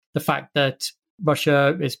the fact that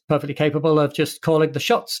Russia is perfectly capable of just calling the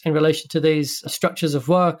shots in relation to these structures of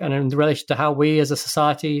work and in relation to how we as a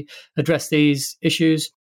society address these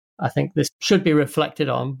issues. I think this should be reflected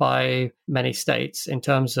on by many states in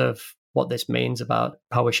terms of what this means about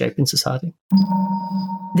how we're shaping society.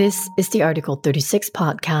 This is the Article 36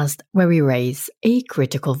 podcast, where we raise a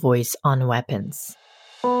critical voice on weapons.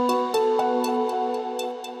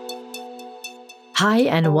 Hi,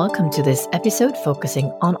 and welcome to this episode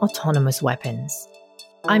focusing on autonomous weapons.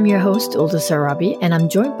 I'm your host, Ulda Sarabi, and I'm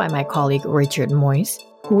joined by my colleague Richard Moyes,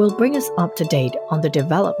 who will bring us up to date on the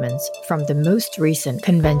developments from the most recent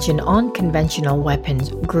Convention on Conventional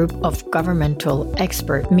Weapons group of governmental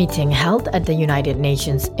expert meeting held at the United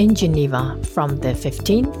Nations in Geneva from the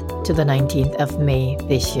 15th to the 19th of May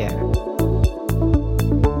this year.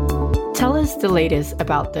 Tell us the latest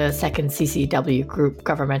about the second CCW group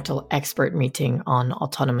governmental expert meeting on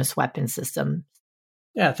autonomous weapon systems.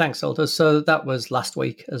 Yeah, thanks, Alder. So that was last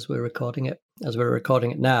week as we're recording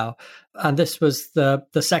it now. And this was the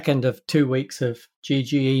second of 2 weeks of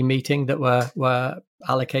GGE meeting that were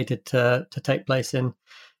allocated to take place in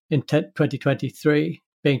 2023,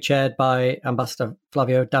 being chaired by Ambassador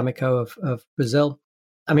Flavio D'Amico of Brazil.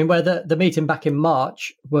 I mean, where the meeting back in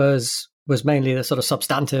March was mainly the sort of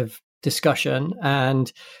substantive discussion.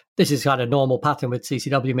 And this is kind of normal pattern with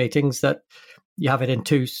CCW meetings, that you have it in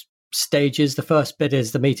two stages. The first bit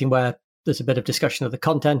is the meeting where there's a bit of discussion of the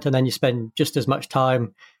content, and then you spend just as much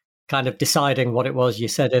time kind of deciding what it was you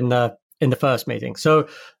said in the first meeting. So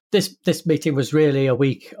this meeting was really a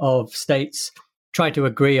week of states trying to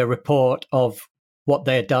agree a report of what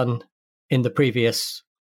they had done in the previous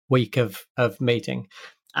week of meeting.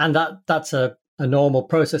 And that's a normal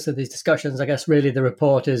process of these discussions. I guess really the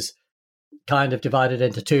report is kind of divided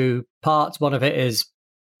into two parts. One of it is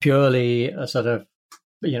purely a sort of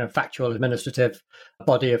factual administrative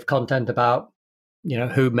body of content about,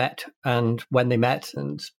 who met and when they met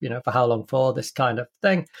and, for how long for, this kind of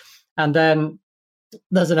thing. And then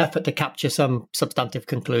there's an effort to capture some substantive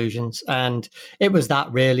conclusions. And it was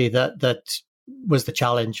that really that was the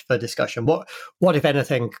challenge for discussion. What if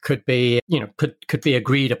anything could be, could be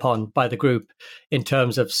agreed upon by the group in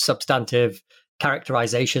terms of substantive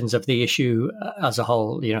characterizations of the issue as a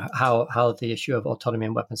whole, how the issue of autonomy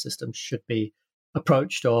in weapon systems should be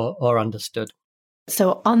approached or understood.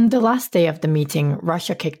 So on the last day of the meeting,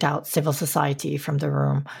 Russia kicked out civil society from the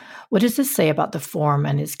room. What does this say about the forum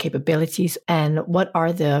and its capabilities? And what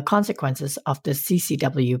are the consequences of the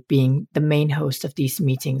CCW being the main host of these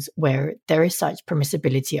meetings, where there is such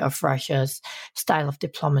permissibility of Russia's style of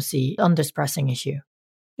diplomacy on this pressing issue?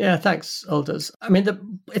 Yeah, thanks, Aldous. I mean,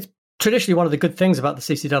 it's traditionally one of the good things about the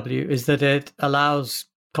CCW is that it allows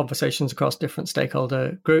conversations across different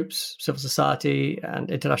stakeholder groups, civil society and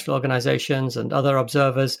international organizations and other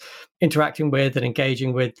observers interacting with and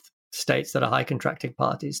engaging with states that are high contracting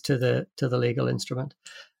parties to the legal instrument.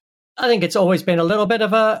 I think it's always been a little bit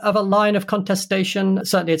of a line of contestation.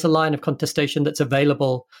 Certainly it's a line of contestation that's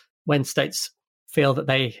available when states feel that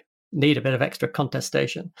they need a bit of extra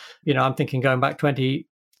contestation. I'm thinking going back 20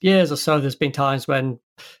 years or so, there's been times when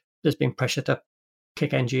there's been pressure to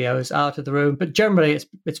kick NGOs out of the room, but generally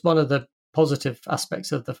it's one of the positive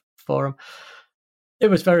aspects of the forum. It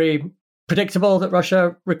was very predictable that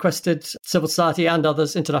Russia requested civil society and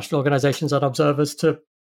others, international organizations and observers to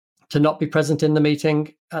not be present in the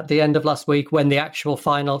meeting at the end of last week when the actual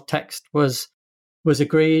final text was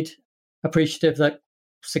agreed. Appreciative that a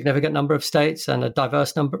significant number of states and a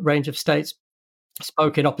diverse range of states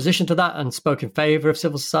spoke in opposition to that and spoke in favor of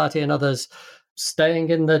civil society and others staying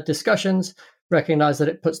in the discussions. Recognize that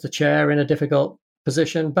it puts the chair in a difficult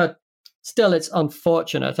position, but still it's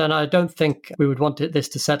unfortunate. And I don't think we would want this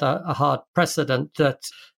to set a hard precedent that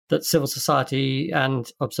civil society and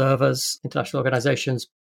observers, international organizations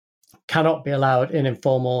cannot be allowed in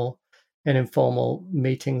informal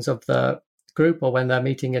meetings of the group or when they're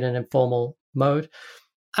meeting in an informal mode.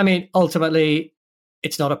 I mean, ultimately,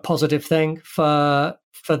 it's not a positive thing for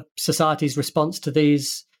society's response to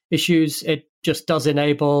these issues. It just does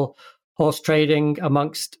enable horse trading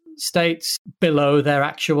amongst states below their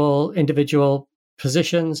actual individual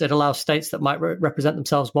positions. It allows states that might represent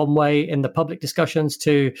themselves one way in the public discussions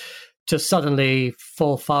to suddenly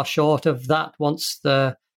fall far short of that once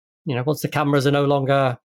the cameras are no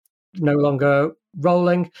longer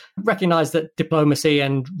rolling. Recognize that diplomacy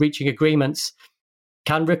and reaching agreements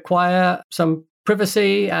can require some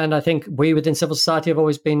privacy, and I think we within civil society have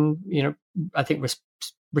always been,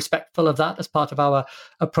 respectful of that as part of our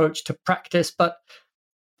approach to practice. But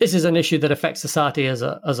this is an issue that affects society as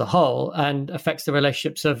a whole and affects the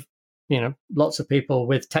relationships of, lots of people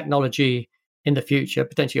with technology in the future,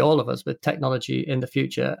 potentially all of us with technology in the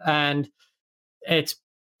future. And it's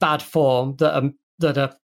bad form that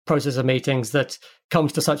a process of meetings that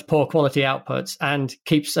comes to such poor quality outputs and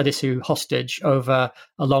keeps an issue hostage over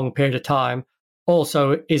a long period of time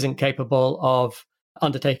also isn't capable of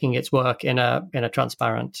undertaking its work in a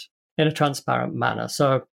transparent manner.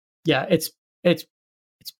 So yeah, it's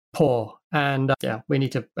poor, and we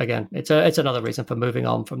need to, again, it's another reason for moving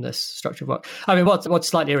on from this structure of work. I mean, what's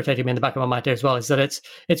slightly irritating me in the back of my mind here as well is that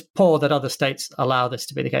it's poor that other states allow this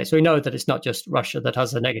to be the case. We know that it's not just Russia that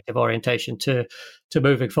has a negative orientation to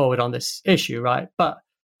moving forward on this issue, right? But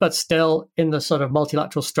still, in the sort of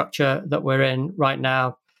multilateral structure that we're in right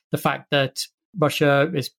now, the fact that Russia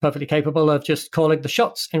is perfectly capable of just calling the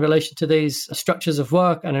shots in relation to these structures of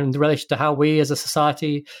work and in relation to how we as a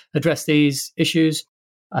society address these issues,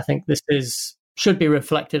 I think this should be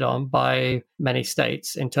reflected on by many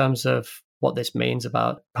states in terms of what this means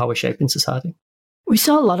about how we're shaping society. We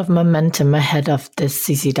saw a lot of momentum ahead of this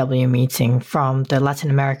CCW meeting, from the Latin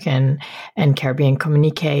American and Caribbean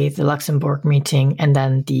communique, the Luxembourg meeting, and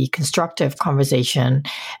then the constructive conversation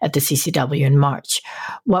at the CCW in March.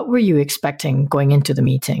 What were you expecting going into the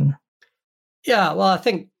meeting? Yeah, well, I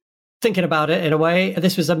think thinking about it in a way,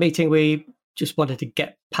 this was a meeting we just wanted to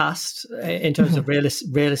get past in terms of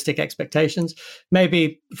realistic expectations.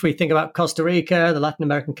 Maybe if we think about Costa Rica, the Latin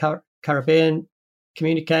American Caribbean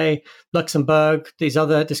communique, Luxembourg, these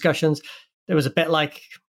other discussions, it was a bit like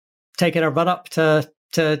taking a run up to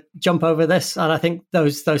jump over this. And I think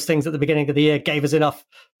those things at the beginning of the year gave us enough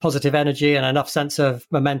positive energy and enough sense of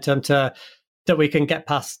momentum that we can get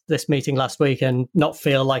past this meeting last week and not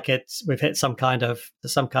feel like we've hit some kind of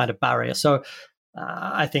barrier. So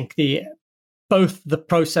I think both the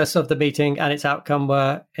process of the meeting and its outcome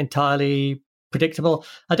were entirely predictable.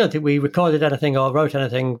 I don't think we recorded anything or wrote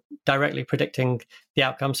anything directly predicting the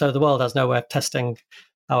outcome, so the world has no way of testing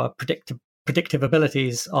our predictive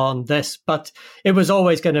abilities on this. But it was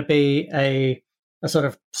always going to be a sort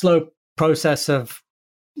of slow process of,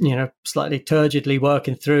 slightly turgidly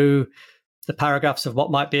working through the paragraphs of what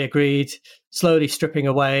might be agreed, slowly stripping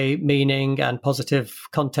away meaning and positive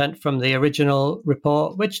content from the original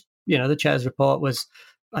report, which, the chair's report was,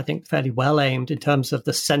 I think, fairly well aimed in terms of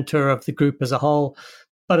the center of the group as a whole.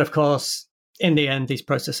 But of course, in the end, these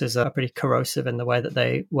processes are pretty corrosive in the way that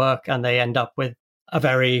they work, and they end up with a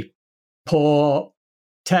very poor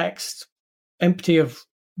text, empty of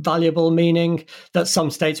valuable meaning that some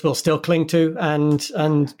states will still cling to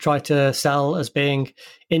and try to sell as being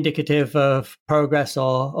indicative of progress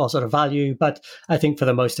or sort of value. But I think for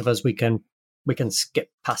the most of us, we can skip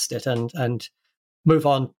past it and move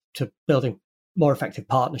on to building more effective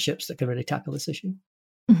partnerships that can really tackle this issue.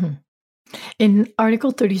 Mm-hmm. In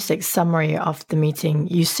Article 36 summary of the meeting,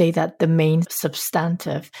 you say that the main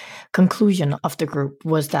substantive conclusion of the group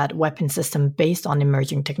was that weapon systems based on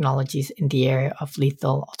emerging technologies in the area of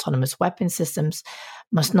lethal autonomous weapon systems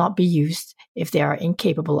must not be used if they are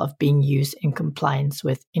incapable of being used in compliance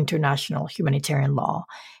with international humanitarian law,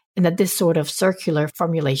 and that this sort of circular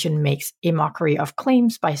formulation makes a mockery of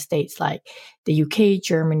claims by states like the UK,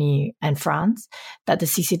 Germany, and France that the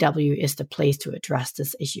CCW is the place to address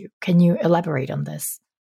this issue. Can you elaborate on this?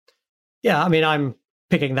 Yeah, I mean, I'm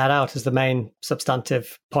picking that out as the main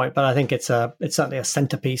substantive point, but I think it's certainly a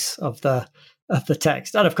centerpiece of the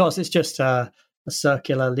text. And of course, it's just a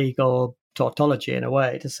circular legal tautology in a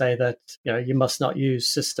way to say that you must not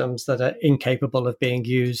use systems that are incapable of being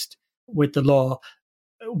used with the law.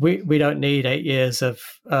 We don't need 8 years of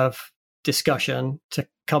discussion to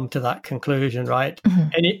come to that conclusion, right?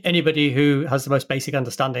 Mm-hmm. Anybody who has the most basic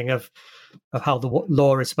understanding of how the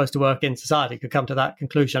law is supposed to work in society could come to that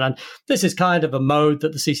conclusion. And this is kind of a mode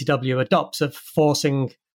that the CCW adopts of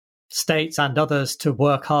forcing states and others to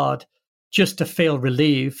work hard just to feel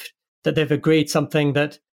relieved that they've agreed something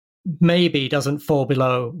that maybe doesn't fall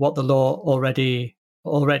below what the law already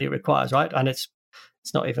requires, right? And it's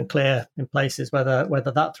not even clear in places whether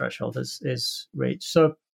that threshold is reached.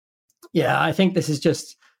 So, yeah, I think this is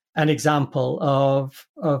just an example of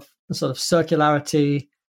the sort of circularity.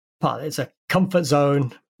 It's a comfort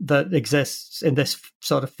zone that exists in this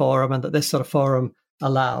sort of forum, and that this sort of forum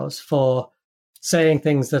allows for saying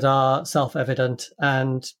things that are self-evident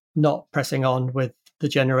and not pressing on with the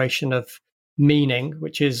generation of meaning,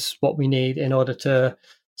 which is what we need in order to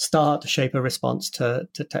start to shape a response to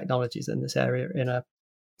technologies in this area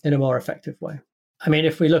in a more effective way. I mean,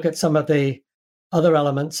 if we look at some of the other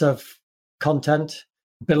elements of content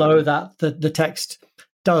below that, the text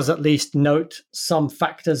does at least note some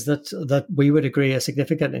factors that we would agree are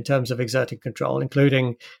significant in terms of exerting control,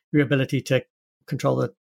 including your ability to control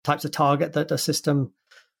the types of target that a system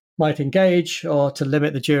might engage, or to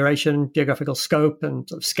limit the duration, geographical scope, and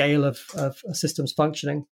sort of scale of a system's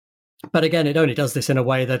functioning. But again, it only does this in a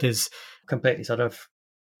way that is completely sort of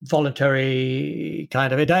voluntary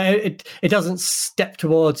kind of. It doesn't step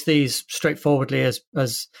towards these straightforwardly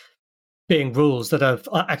as being rules that are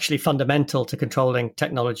actually fundamental to controlling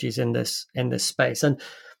technologies in this space. And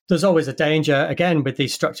there's always a danger, again, with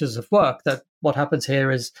these structures of work, that what happens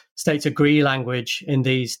here is states agree language in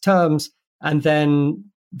these terms, and then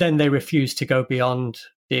they refuse to go beyond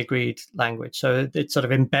the agreed language. So it sort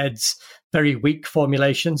of embeds very weak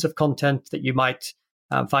formulations of content that you might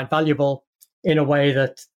find valuable in a way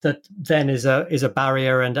that then is a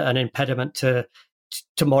barrier and an impediment to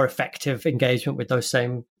more effective engagement with those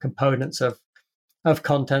same components of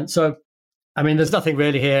content. So, I mean, there's nothing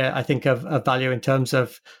really here, I think, of value in terms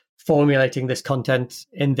of formulating this content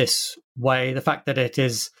in this way. The fact that it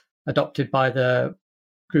is adopted by the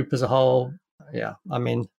group as a whole, yeah, I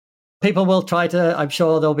mean, people will try to, I'm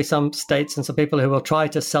sure there'll be some states and some people who will try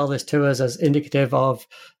to sell this to us as indicative of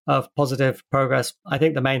positive progress. I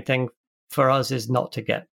think the main thing for us is not too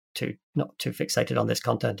fixated on this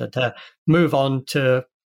content, and to move on to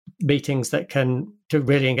meetings that can to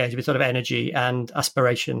really engage with sort of energy and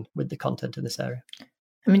aspiration with the content in this area.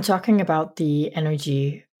 I mean, talking about the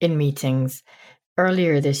energy in meetings,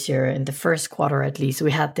 earlier this year, in the first quarter at least,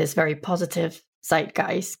 we had this very positive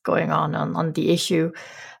zeitgeist going on the issue.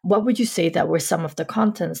 What would you say that were some of the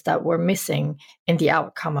contents that were missing in the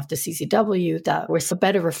outcome of the CCW that were a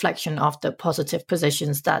better reflection of the positive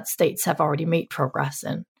positions that states have already made progress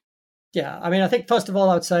in? Yeah, I mean, I think first of all,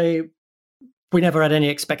 I would say we never had any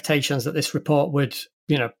expectations that this report would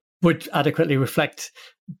adequately reflect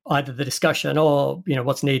either the discussion or,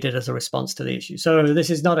 what's needed as a response to the issue. So this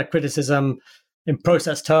is not a criticism in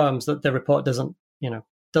process terms that the report doesn't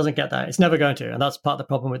get that. It's never going to, and that's part of the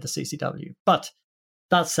problem with the CCW. But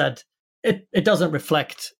that said, it doesn't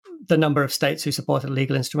reflect the number of states who support a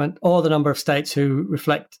legal instrument, or the number of states who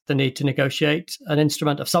reflect the need to negotiate an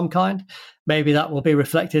instrument of some kind. Maybe that will be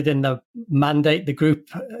reflected in the mandate the group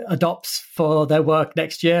adopts for their work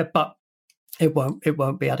next year, but it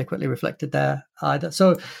won't be adequately reflected there either.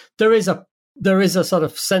 So there is a sort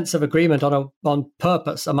of sense of agreement on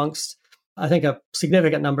purpose amongst, I think, a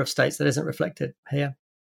significant number of states that isn't reflected here.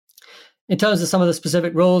 In terms of some of the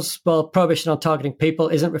specific rules, well, prohibition on targeting people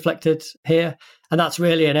isn't reflected here. And that's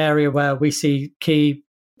really an area where we see key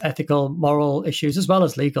ethical, moral issues as well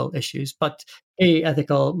as legal issues. But key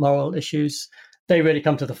ethical, moral issues, they really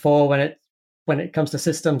come to the fore when it comes to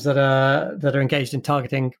systems that are engaged in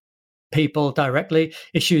targeting people directly.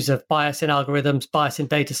 Issues of bias in algorithms, bias in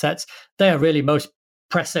data sets, they are really most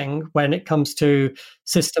pressing when it comes to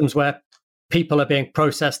systems where people are being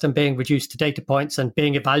processed and being reduced to data points and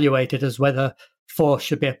being evaluated as whether force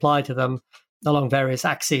should be applied to them along various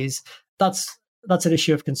axes. That's an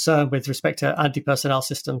issue of concern with respect to anti-personnel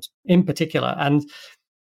systems in particular. And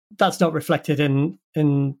that's not reflected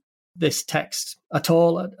in this text at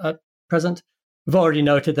all at present. We've already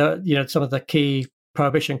noted that, some of the key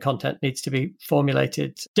prohibition content needs to be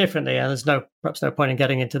formulated differently. And there's perhaps no point in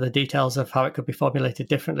getting into the details of how it could be formulated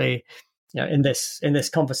differently in this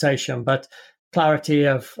conversation, but clarity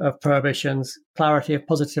of prohibitions, clarity of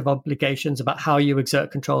positive obligations about how you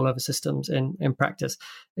exert control over systems in practice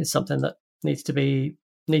is something that needs to be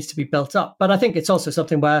built up. But I think it's also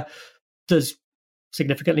something where there's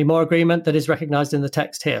significantly more agreement that is recognized in the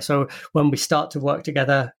text here. So when we start to work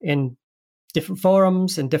together in different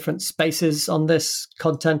forums, in different spaces on this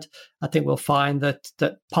content, I think we'll find that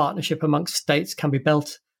partnership amongst states can be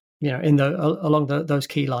built, along those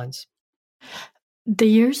key lines. The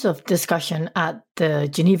years of discussion at the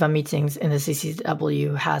Geneva meetings in the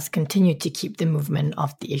CCW has continued to keep the movement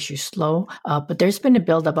of the issue slow, but there's been a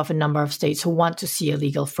buildup of a number of states who want to see a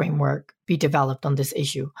legal framework be developed on this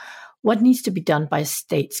issue. What needs to be done by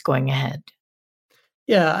states going ahead?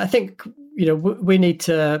 Yeah, I think we need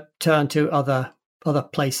to turn to other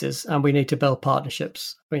places, and we need to build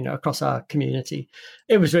partnerships, across our community.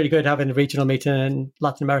 It was really good having a regional meeting in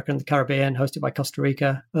Latin America and the Caribbean, hosted by Costa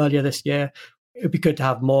Rica earlier this year. It would be good to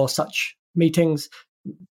have more such meetings,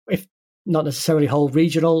 if not necessarily whole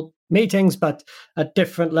regional meetings, but at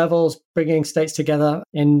different levels, bringing states together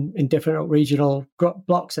in different regional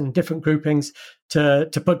blocks and different groupings to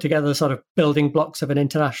put together sort of building blocks of an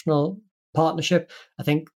international partnership. I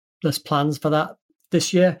think there's plans for that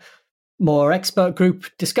this year. More expert group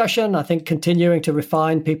discussion, I think continuing to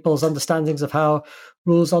refine people's understandings of how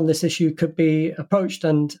rules on this issue could be approached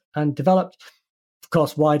and developed. Of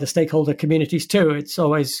course, wider stakeholder communities too. It's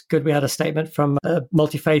always good. We had a statement from a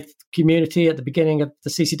multi-faith community at the beginning of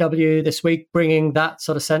the CCW this week, bringing that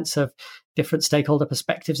sort of sense of different stakeholder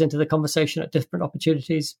perspectives into the conversation at different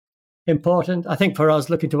opportunities important. I think for us,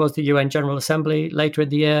 looking towards the UN General Assembly later in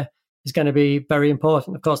the year is going to be very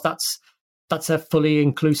important. Of course, that's a fully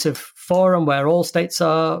inclusive forum where all states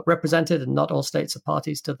are represented and not all states are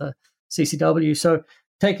parties to the CCW. So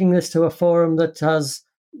taking this to a forum that has,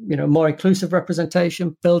 more inclusive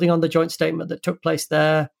representation, building on the joint statement that took place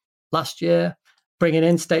there last year, bringing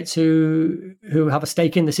in states who have a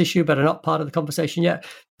stake in this issue but are not part of the conversation yet,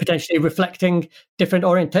 potentially reflecting different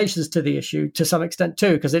orientations to the issue to some extent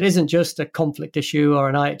too, because it isn't just a conflict issue or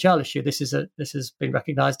an IHL issue. This has been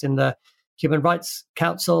recognized in the Human Rights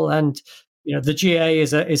Council, and the GA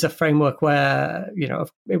is a framework where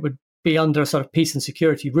it would be under a sort of peace and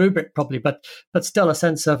security rubric probably, but still a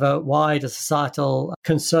sense of a wider societal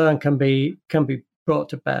concern can be brought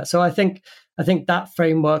to bear. So I think that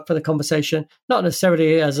framework for the conversation, not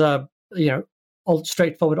necessarily as a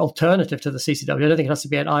straightforward alternative to the CCW. I don't think it has to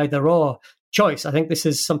be an either or choice. I think this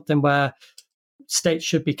is something where states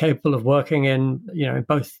should be capable of working in in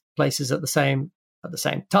both places at the same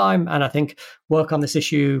time. And I think work on this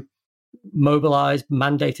issue, mobilized,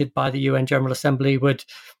 mandated by the UN General Assembly, would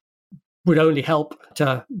only help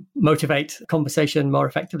to motivate conversation more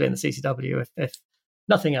effectively in the CCW, if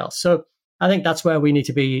nothing else. So I think that's where we need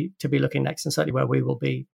to be looking next, and certainly where we will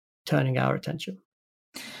be turning our attention.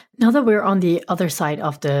 Now that we're on the other side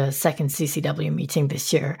of the second CCW meeting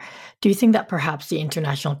this year, do you think that perhaps the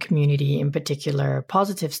international community, in particular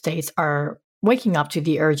positive states, are waking up to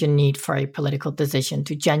the urgent need for a political decision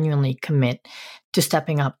to genuinely commit to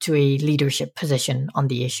stepping up to a leadership position on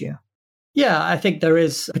the issue? Yeah, I think there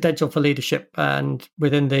is potential for leadership, and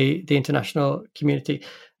within the international community,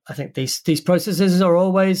 I think these processes are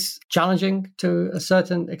always challenging to a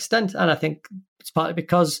certain extent, and I think it's partly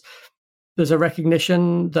because there's a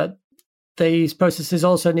recognition that these processes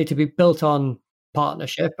also need to be built on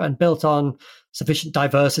partnership and built on sufficient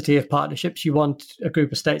diversity of partnerships. You want a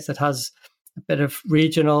group of states that has a bit of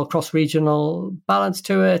cross-regional balance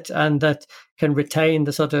to it, and that can retain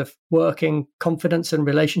the sort of working confidence and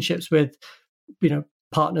relationships with,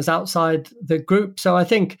 partners outside the group. So I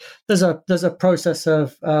think there's a process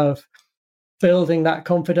of building that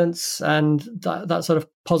confidence and that sort of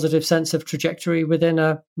positive sense of trajectory within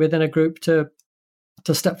a group to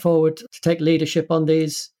step forward, to take leadership on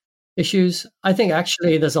these issues. I think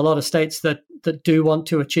actually there's a lot of states that do want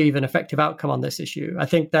to achieve an effective outcome on this issue. I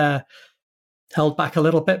think they're held back a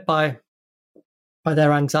little bit by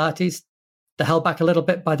their anxieties. They're held back a little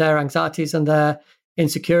bit by their anxieties and their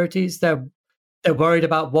insecurities. They're worried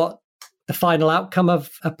about what the final outcome of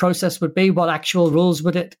a process would be. What actual rules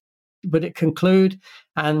would it conclude?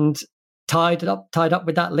 And tied up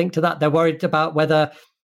with that, linked to that, they're worried about whether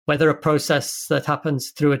a process that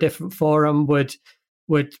happens through a different forum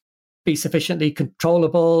would be sufficiently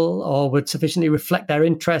controllable or would sufficiently reflect their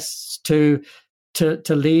interests to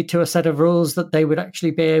lead to a set of rules that they would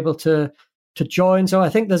actually be able to join. So I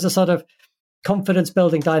think there's a sort of confidence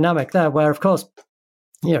building dynamic there, where of course,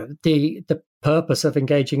 the purpose of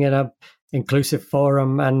engaging in a inclusive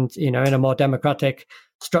forum and in a more democratic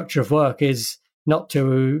structure of work is not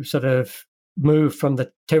to sort of move from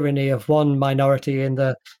the tyranny of one minority in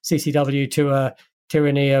the CCW to a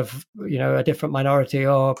tyranny of a different minority,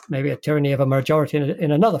 or maybe a tyranny of a majority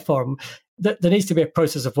in another forum. There needs to be a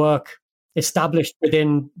process of work established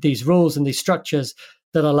within these rules and these structures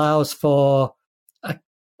that allows for a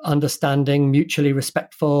understanding, mutually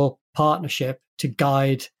respectful partnership to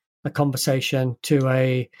guide a conversation to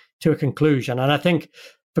a conclusion. And I think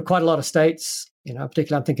for quite a lot of states,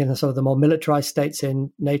 particularly I'm thinking of some of the more militarized states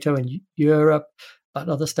in NATO and Europe, but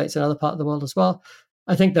other states in other parts of the world as well,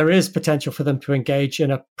 I think there is potential for them to engage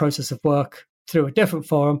in a process of work through a different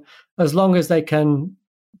forum, as long as they can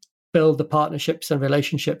build the partnerships and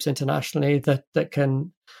relationships internationally that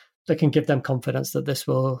can give them confidence that this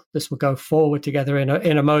will go forward together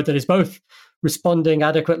in a mode that is both responding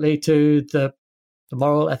adequately to the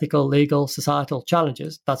moral, ethical, legal, societal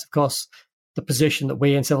challenges. That's of course the position that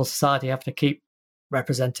we in civil society have to keep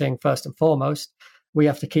representing first and foremost. We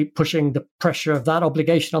have to keep pushing the pressure of that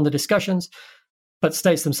obligation on the discussions, but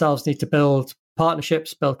states themselves need to build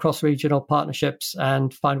partnerships, build cross-regional partnerships,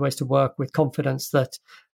 and find ways to work with confidence that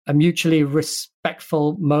a mutually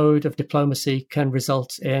respectful mode of diplomacy can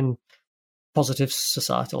result in positive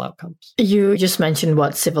societal outcomes. You just mentioned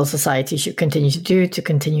what civil society should continue to do to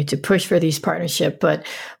continue to push for these partnerships, but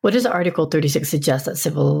what does Article 36 suggest that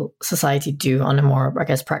civil society do on a more,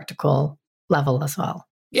 practical level as well?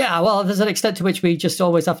 Yeah, well, there's an extent to which we just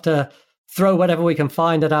always have to throw whatever we can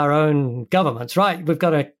find at our own governments, right? We've got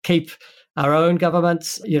to keep our own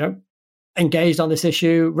governments, engaged on this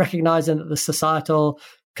issue, recognizing that the societal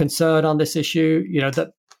concern on this issue,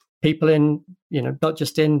 that people in, not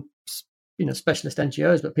just in, specialist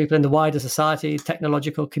NGOs, but people in the wider society,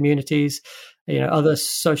 technological communities, other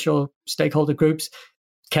social stakeholder groups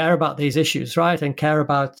care about these issues, right? And care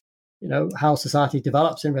about, how society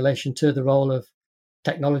develops in relation to the role of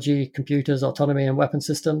technology, computers, autonomy, and weapon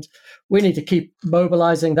systems. We need to keep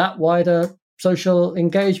mobilizing that wider social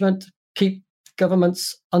engagement, keep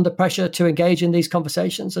governments under pressure to engage in these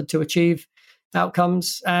conversations and to achieve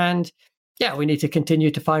outcomes. And we need to continue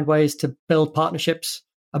to find ways to build partnerships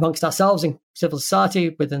amongst ourselves in civil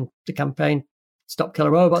society within the campaign Stop Killer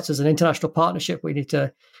Robots as an international partnership. We need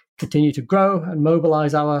to continue to grow and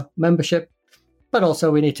mobilize our membership, but also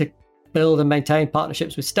we need to build and maintain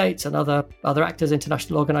partnerships with states and other actors,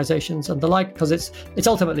 international organizations and the like, because it's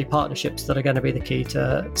ultimately partnerships that are going to be the key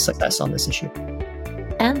to success on this issue.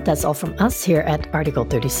 And that's all from us here at Article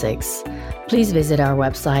 36. Please visit our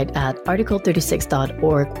website at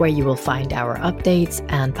article36.org, where you will find our updates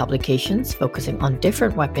and publications focusing on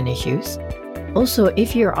different weapon issues. Also,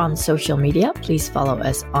 if you're on social media, please follow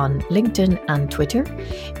us on LinkedIn and Twitter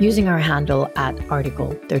using our handle at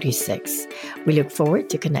Article 36. We look forward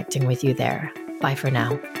to connecting with you there. Bye for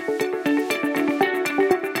now.